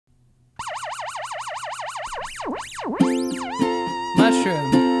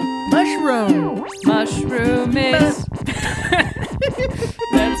Mushroom. Mushroom. Mushroom mix.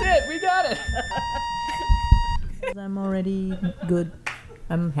 That's it. We got it. I'm already good.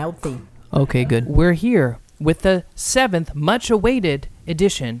 I'm healthy. Okay, good. We're here with the 7th much-awaited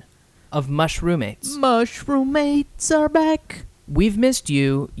edition of Mushroommates. Mushroom mates are back. We've missed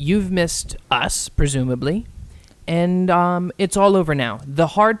you. You've missed us, presumably. And it's all over now. The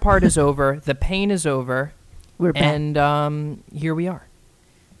hard part is over. The pain is over. We're back. And here we are.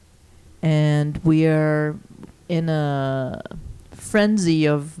 And we are in a frenzy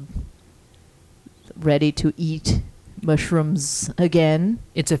of ready to eat mushrooms again.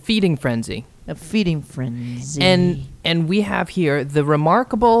 It's a feeding frenzy. A feeding frenzy. And we have here the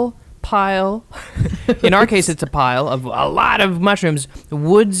remarkable pile. In our case, it's a pile of a lot of mushrooms.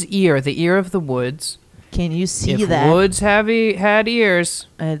 Wood's ear, the ear of the woods. Can you see If that? woods had ears,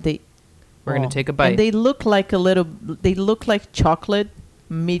 We're going to take a bite. And they look like they look like chocolate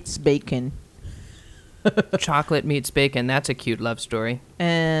meets bacon. Chocolate meets bacon. That's a cute love story.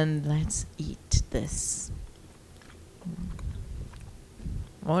 And let's eat this.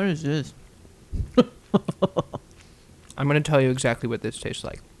 What is this? I'm going to tell you exactly what this tastes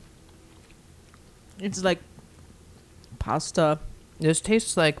like. It's like pasta. This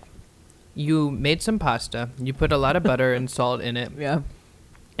tastes like you made some pasta. You put a lot of butter and salt in it. Yeah.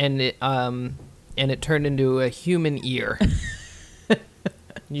 And it turned into a human ear.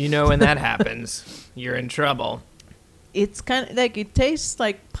 You know when that happens, you're in trouble. It's kind of like, it tastes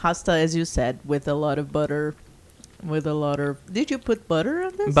like pasta, as you said, with a lot of butter. Did you put butter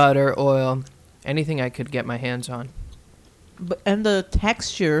on this? Butter, oil, anything I could get my hands on. And the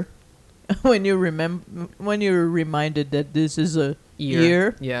texture, when you're reminded that this is a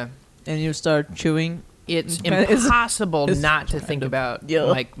ear, Yeah. and you start chewing. It's It's- impossible it's not to think about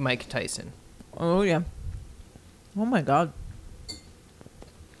yeah. Mike Tyson. Oh yeah. Oh my god.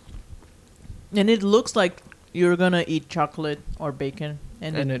 And it looks like you're gonna eat chocolate or bacon,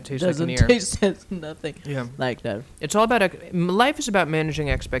 and it tastes like an doesn't ear. taste nothing Yeah. like that. It's all about life is about managing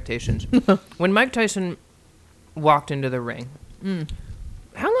expectations. When Mike Tyson walked into the ring,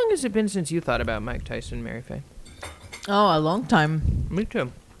 how long has it been since you thought about Mike Tyson, Mary Faye? Oh, a long time. Me too.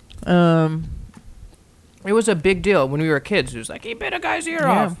 Um, It was a big deal when we were kids. It was like, he bit a guy's ear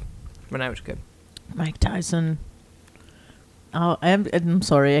Yeah. off. When I was a kid. Mike Tyson. Oh, I'm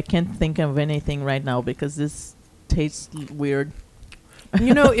sorry, I can't think of anything right now because this tastes weird.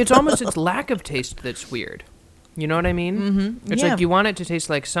 You know, it's almost its lack of taste that's weird. You know what I mean? Mm-hmm. It's yeah. like you want it to taste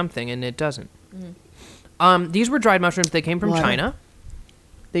like something, and it doesn't. These were dried mushrooms. They came from What? China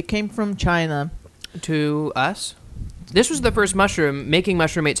They came from China. to us. This was the first making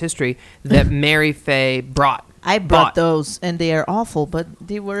Mushroommates history that Mary Faye brought. I bought those, and they are awful, but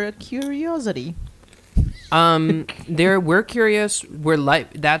they were a curiosity. We're curious.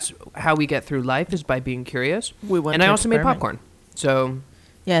 That's how we get through life, is by being curious. We went And to I also made experiment. popcorn. So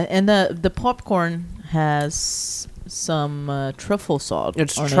Yeah, and the popcorn has some truffle salt.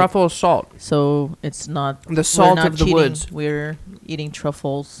 it's on truffle salt. it, so it's not The salt we're not of the cheating. woods. We're eating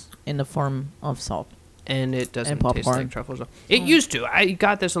truffles in the form of salt. And it doesn't And taste popcorn. like truffles. It used to. I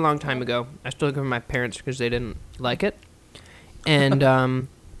got this a long time ago. I stole it from my parents because they didn't like it. And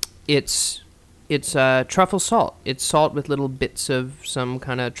it's truffle salt. It's salt with little bits of some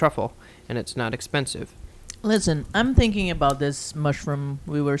kind of truffle, and it's not expensive. Listen, I'm thinking about this mushroom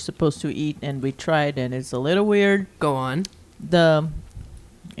we were supposed to eat, and we tried, and it's a little weird. Go on.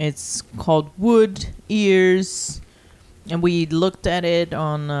 It's called wood ears, and we looked at it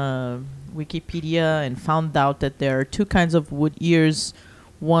on Wikipedia and found out that there are two kinds of wood ears.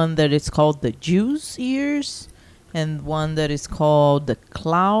 One that is called the Jew's ears, and one that is called the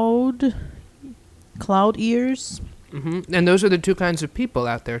cloud ears. And those are the two kinds of people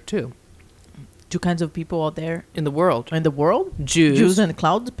out there, too, Two kinds of people out there in the world. in the world. Jews and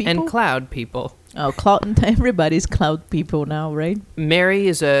cloud people. and cloud people. Oh, cloud! Everybody's cloud people now, right? Mary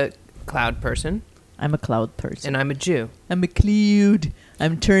is a cloud person, I'm a cloud person. and I'm a Jew. I'm a cloud.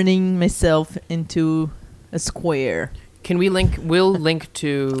 I'm turning myself into a square. Can we link? We'll link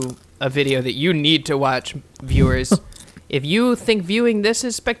to a video that you need to watch, viewers. If you think viewing this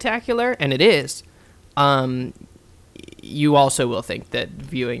is spectacular, and it is, you also will think that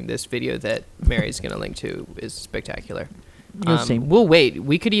viewing this video that Mary's going to link to is spectacular. You'll see. We'll wait.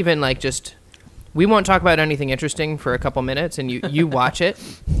 We could even we won't talk about anything interesting for a couple minutes, and you watch it,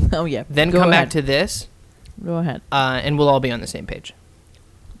 Oh yeah. then Go come ahead. back to this, Go ahead. and we'll all be on the same page.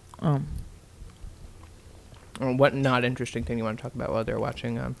 Um, What not interesting thing you want to talk about while they're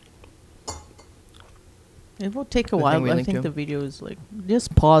watching? it will take a The while. thing we But I linked think to. the video is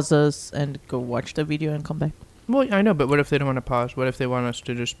just pause us and go watch the video and come back. Well, I know, but what if they don't want to pause? What if they want us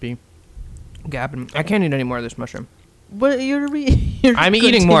to just be gabbing? I can't eat any more of this mushroom. Well, I'm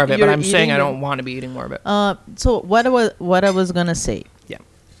eating more of it, but I'm saying I eating don't want to be eating more of it. So what I was gonna say. Yeah.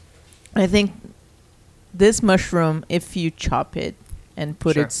 I think this mushroom, if you chop it and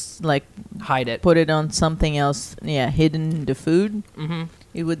put Sure. Hide it. put it on something else, hidden in the food, Mm-hmm.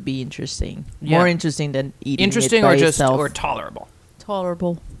 it would be interesting. Yeah. More interesting than eating Interesting it by or just itself. or tolerable.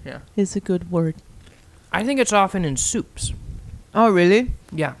 Tolerable Yeah. is a good word. I think it's often in soups. Oh, really?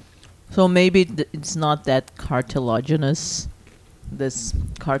 Yeah. So maybe it's not that cartilaginous. This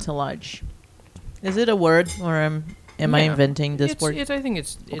cartilage. Is it a word, or am I Yeah. inventing this word? I think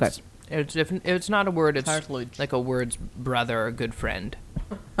it's Okay. it's not a word. It's Cartilage. like a word's brother or good friend.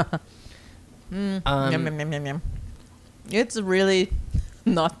 Yum, yum, yum, yum, yum. It's really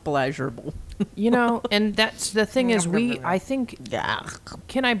not pleasurable. And that's the thing is I think, Yeah.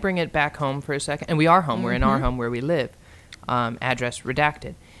 can I bring it back home for a second? And we are home. We're in our home where we live. Address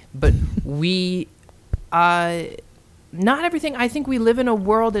redacted. But we, not everything. I think we live in a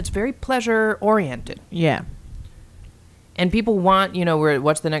world that's very pleasure oriented. Yeah. And people want,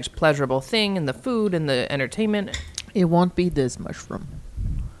 what's the next pleasurable thing and the food and the entertainment. It won't be this mushroom.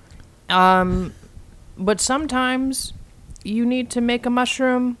 But sometimes you need to make a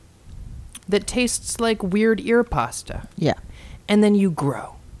mushroom that tastes like weird ear pasta. Yeah. And then you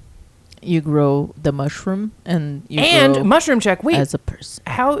grow. You grow the mushroom and you grow mushroom check. Wait, as a person.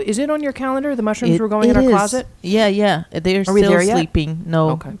 how is it on your calendar? The mushrooms were going in our is. closet? Yeah. They're Are we still there yet? sleeping.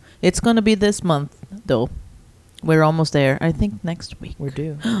 No. Okay. It's going to be this month, though. We're almost there. I think next week. We're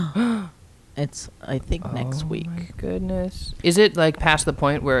due. I think next week. Oh my goodness. Is it like past the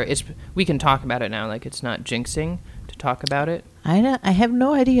point where we can talk about it now, like it's not jinxing to talk about it? I have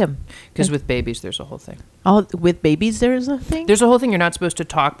no idea. Because with babies, there's a whole thing. Oh, with babies, there's a thing? There's a whole thing. You're not supposed to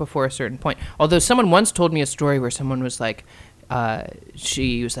talk before a certain point. Although someone once told me a story where someone was like,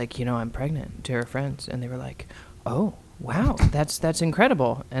 she was like, I'm pregnant, to her friends. And they were like, oh, wow, that's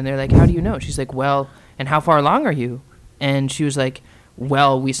incredible. And they're like, how do you know? She's like, well, and how far along are you? And she was like,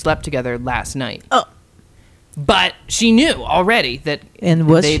 well, we slept together last night. Oh. But she knew already that And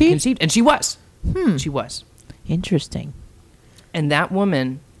was they'd she? conceived. And she was. She was. Interesting. And that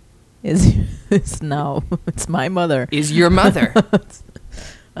woman Is now it's my mother. is your mother.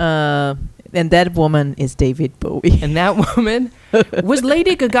 And that woman is David Bowie. And that woman was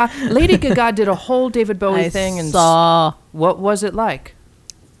Lady Gaga. Lady Gaga did a whole David Bowie thing. And saw. what was it like?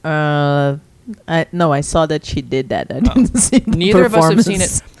 I saw that she did that. I didn't see the Neither of us have seen it.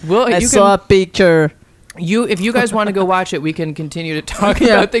 performance. Well, I saw a picture. if you guys want to go watch it, we can continue to talk Yeah.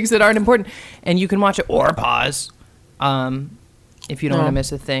 about things that aren't important, and you can watch it or pause, if you don't want to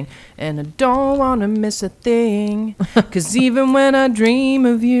miss a thing. And I don't want to miss a thing, 'cause even when I dream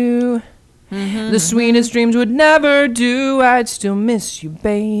of you, the sweetest dreams would never do. I'd still miss you,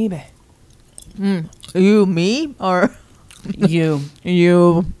 baby. You, me, or You,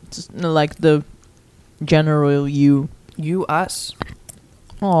 you, just like the general you? us,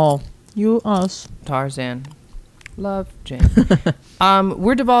 Oh, you, us. Tarzan, love Jane.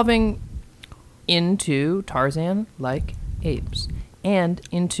 We're devolving into Tarzan like apes, and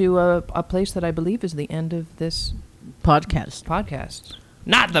into a place that I believe is the end of this Podcast. podcast.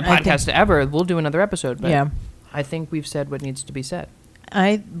 Not the I think- podcast ever. We'll do another episode, but Yeah. I think we've said what needs to be said.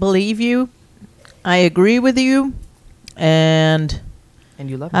 I believe you. I agree with you. And And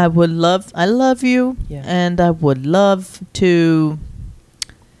you love me. I love you. Yeah. And I would love to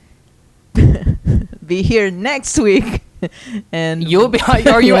be here next week. And You'll be.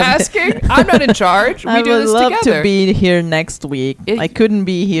 Are you asking? I'm not in charge. We I do would this love together. to be here next week. I couldn't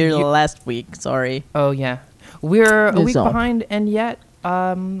be here last week. Sorry. Oh yeah, we're a That's week all. behind, and yet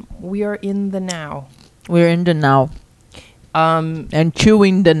we are in the now. We're in the now and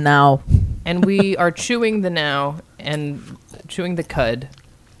chewing the now. And we are chewing the now and chewing the cud,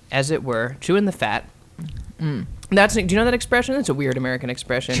 as it were, chewing the fat. That's. Do you know that expression? It's a weird American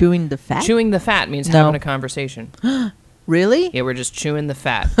expression. Chewing the fat. Chewing the fat means No. having a conversation. Really? Yeah, we're just chewing the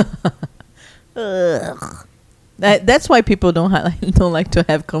fat. Ugh. That's why people don't like to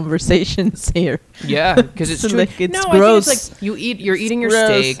have conversations here. Yeah, because it's It's chewing. like it's no, gross. I think it's like you're eating your gross.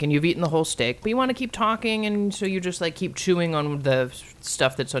 steak and you've eaten the whole steak, but you want to keep talking, and so you just like keep chewing on the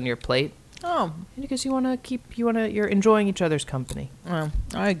stuff that's on your plate. Oh, Because you're enjoying each other's company.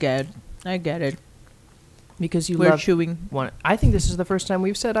 I get it. Because you We're love chewing. one. I think this is the first time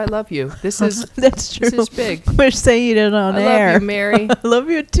we've said "I love you." This is That's true. this is big. We're saying it on I air. love you, Mary. I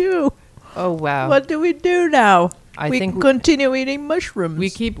love you too. Oh wow. What do we do now? I we think continue eating mushrooms. we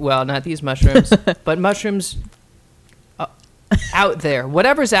keep not these mushrooms, but mushrooms out there.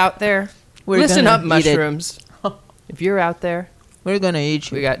 Whatever's out there. We're Listen gonna up, eat it. mushrooms. if you're out there, We're gonna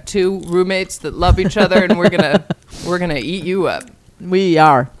eat we you. got 2 roommates that love each other, and we're gonna eat you up. We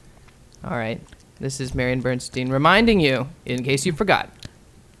are. All right. This is Marion Bernstein reminding you, in case you forgot,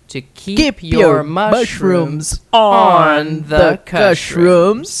 to keep Keep your mushrooms on the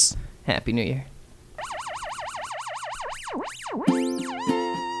mushrooms. Happy New Year.